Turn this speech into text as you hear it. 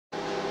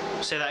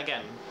Say that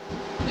again.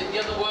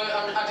 You're the worst.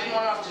 I didn't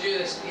want to have to do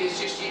this. It's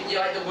just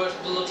you're like the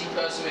worst bloody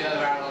person we've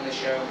ever had on this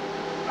show.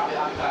 I'll be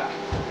back.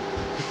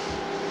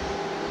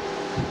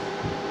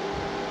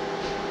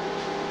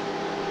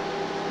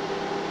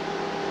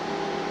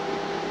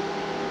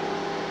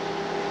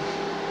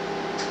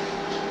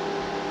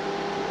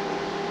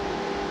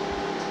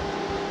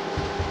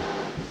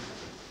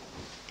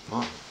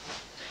 What?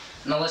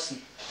 Now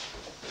listen.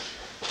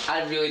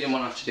 I really didn't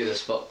want to have to do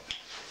this, but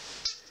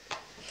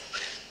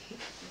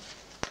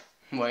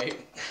wait.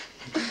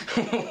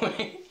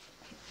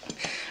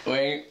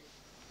 Wait.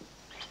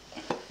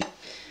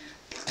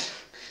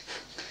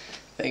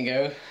 There you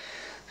go.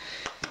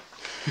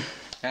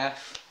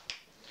 F.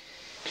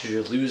 Because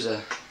you're a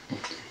loser.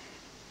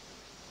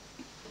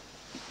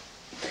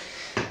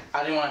 I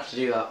didn't want to have to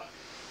do that.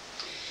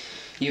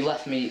 You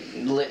left me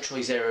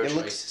literally zero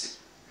choices.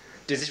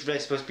 Is this really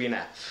supposed to be an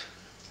F?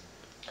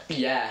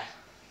 Yeah.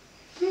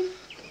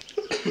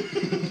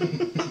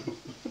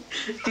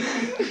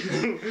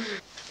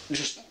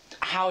 Just,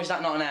 how is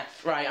that not an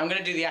F? Right, I'm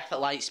gonna do the F at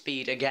light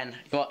speed again.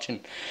 You watching?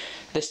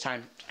 This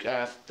time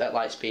at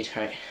light speed,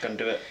 right? Gonna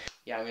do it.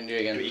 Yeah, I'm gonna do it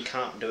again. But you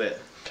can't do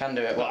it. Can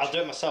do it. Well, I'll do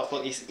it myself.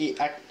 Look,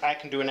 I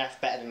can do an F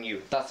better than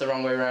you. That's the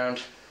wrong way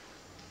round.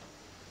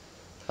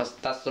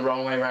 That's the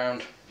wrong way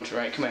round.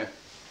 Right, come here.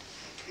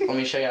 Let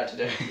me show you how to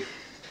do it.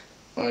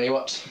 Let me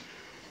watch.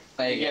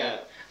 There you go.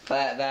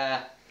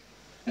 There.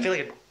 I feel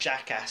like a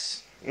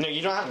jackass. No,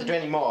 you don't have to do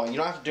any more. You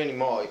don't have to do any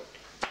more.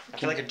 I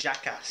feel like a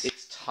jackass.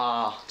 It's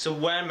tar. So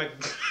where am I?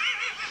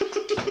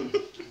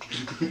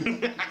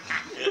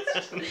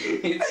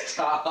 It's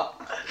tar.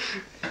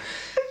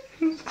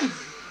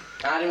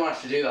 I didn't want to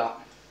have to do that.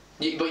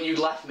 But you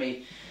left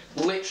me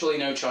literally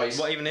no choice.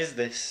 What even is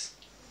this?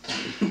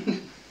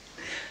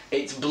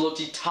 It's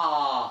bloody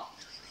tar.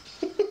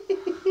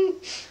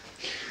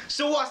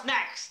 So what's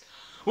next?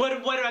 Where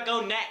do I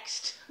go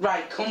next?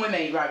 Right, come with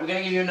me. Right, we're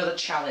gonna give you another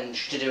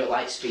challenge to do at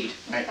light speed.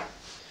 Right.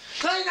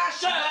 Clean that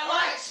shirt at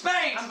light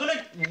speed. I'm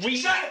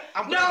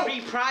gonna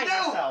reprise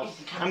myself.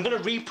 I'm gonna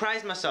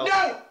reprise myself.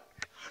 No!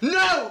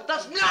 No!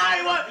 That's not how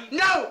it works!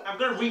 No! I'm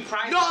gonna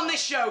reprise. Not on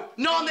this show!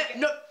 Not on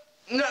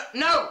this.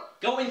 No!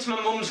 Go into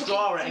my mum's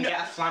drawer and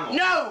get a flannel.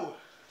 No!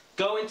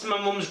 Go into my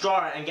mum's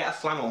drawer and get a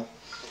flannel.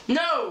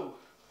 No!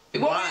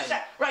 What Why? was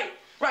that? Right.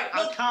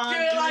 I Look, can't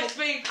do it light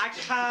speed. I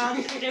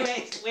can't do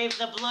it with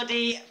the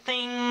bloody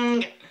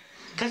thing.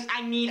 Because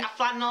I need a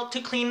flannel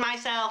to clean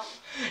myself.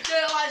 Do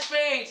it light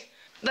speed.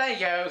 There you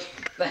go.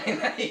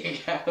 There you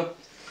go.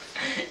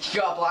 You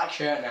got a black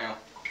shirt now.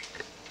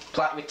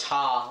 Black with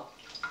tar.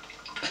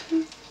 Do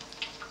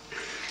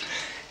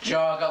you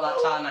know I got that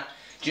tar?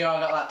 Do you know I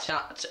got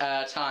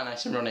that tar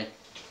nice and runny?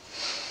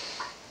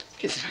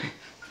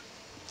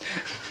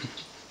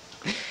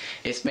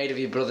 It's made of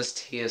your brother's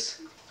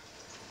tears.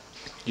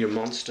 You're a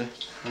monster.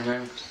 I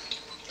know.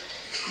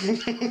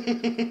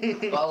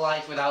 But a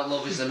life without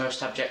love is the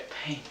most abject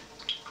pain.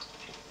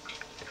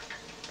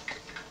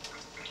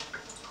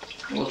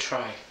 We'll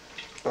try.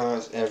 Oh,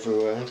 it's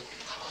everywhere. We'll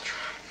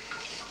try.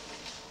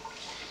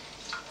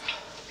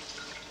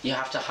 You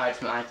have to hide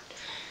from. I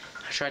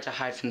tried to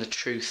hide from the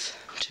truth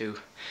to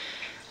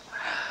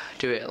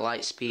do it at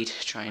light speed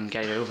to try and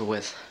get it over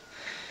with.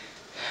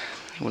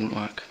 It wouldn't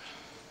work.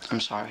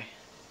 I'm sorry.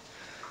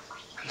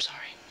 I'm sorry.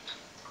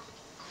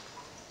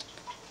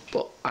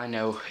 But I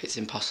know it's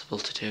impossible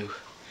to do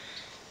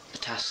the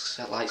tasks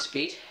at light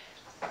speed.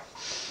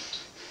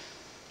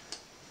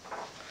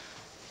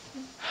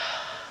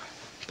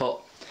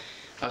 But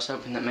I was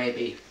hoping that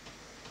maybe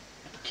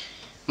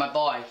my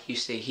boy, you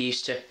see, he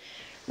used to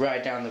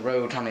ride down the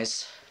road on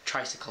his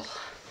tricycle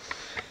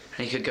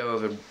and he could go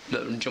over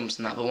little jumps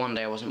and that, but one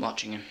day I wasn't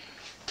watching him.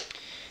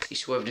 He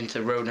swerved into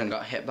the road and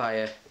got hit by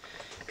a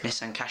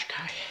Nissan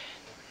Qashqai.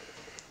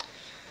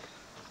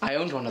 I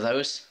owned one of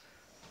those.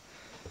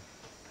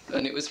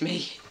 And it was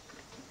me.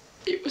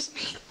 It was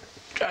me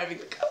driving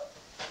the car.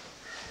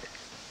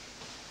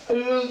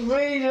 It was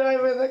me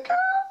driving the car.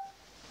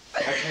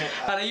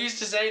 And I used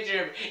to say to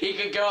him, he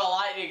could go at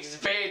lightning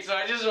speed, so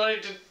I just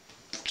wanted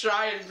to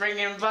try and bring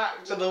him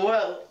back to the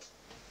world.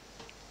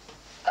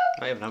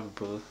 I even have a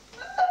brother.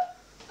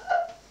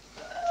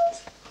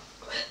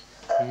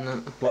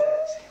 No, what?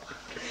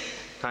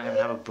 I even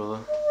have a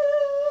brother.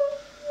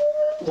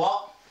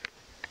 What?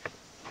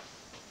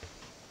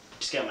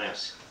 Just get my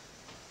house.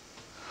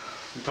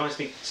 You promised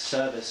me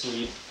service,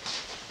 and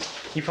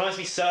you promised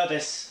me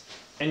service,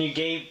 and you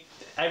gave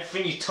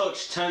everything you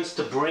touch turns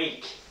to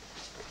break.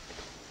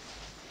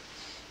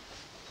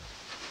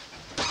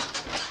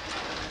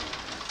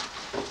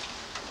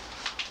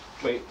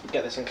 Wait,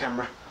 get this on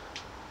camera.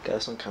 Get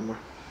this on camera.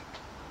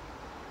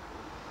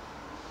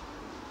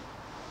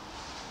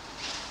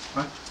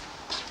 What?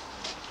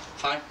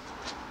 Fine.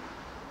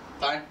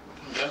 Fine.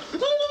 Go.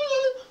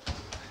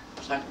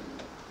 It's fine.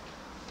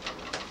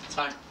 It's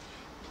fine.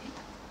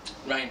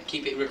 Ryan,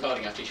 keep it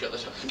recording after you shut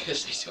this off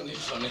because it's something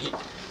funny.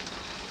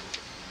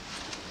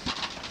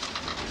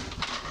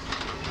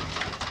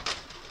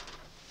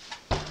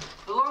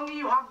 The longer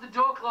you have the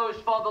door clothes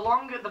for, the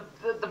longer,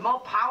 the more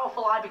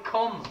powerful I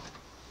become.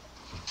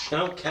 I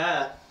don't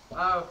care.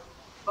 Oh,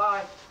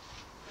 bye.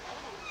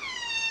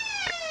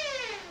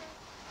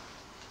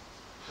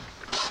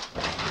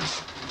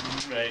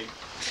 Right.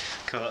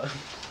 Cut.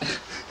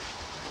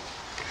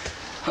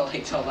 I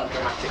liked all that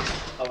dramatic.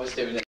 I was doing it.